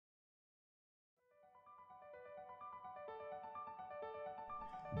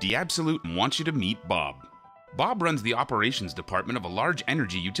Diabsolut wants you to meet Bob. Bob runs the operations department of a large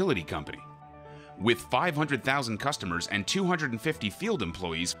energy utility company. With 500,000 customers and 250 field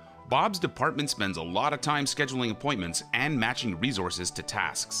employees, Bob's department spends a lot of time scheduling appointments and matching resources to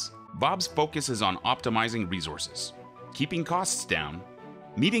tasks. Bob's focus is on optimizing resources, keeping costs down,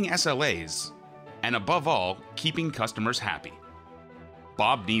 meeting SLAs, and above all, keeping customers happy.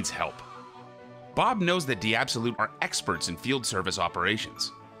 Bob needs help. Bob knows that Diabsolut are experts in field service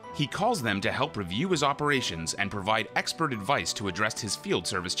operations. He calls them to help review his operations and provide expert advice to address his field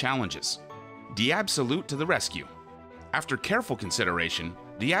service challenges. Diabsolut to the rescue. After careful consideration,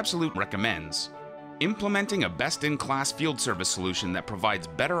 Diabsolut recommends implementing a best-in-class field service solution that provides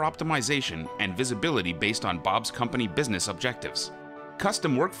better optimization and visibility based on Bob's company business objectives,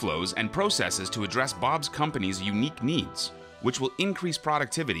 custom workflows and processes to address Bob's company's unique needs, which will increase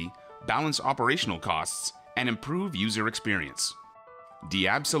productivity, balance operational costs, and improve user experience.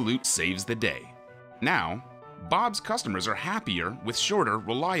 Diabsolut saves the day. Now, Bob's customers are happier with shorter,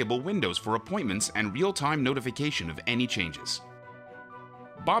 reliable windows for appointments and real-time notification of any changes.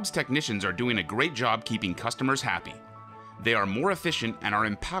 Bob's technicians are doing a great job keeping customers happy. They are more efficient and are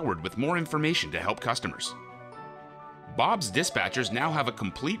empowered with more information to help customers. Bob's dispatchers now have a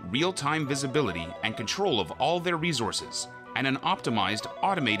complete real-time visibility and control of all their resources and an optimized,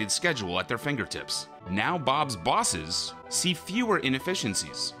 automated schedule at their fingertips. Now Bob's bosses see fewer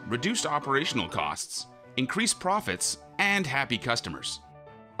inefficiencies, reduced operational costs, increased profits, and happy customers.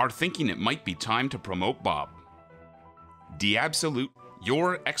 Are thinking it might be time to promote Bob. Diabsolut,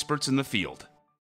 your experts in the field.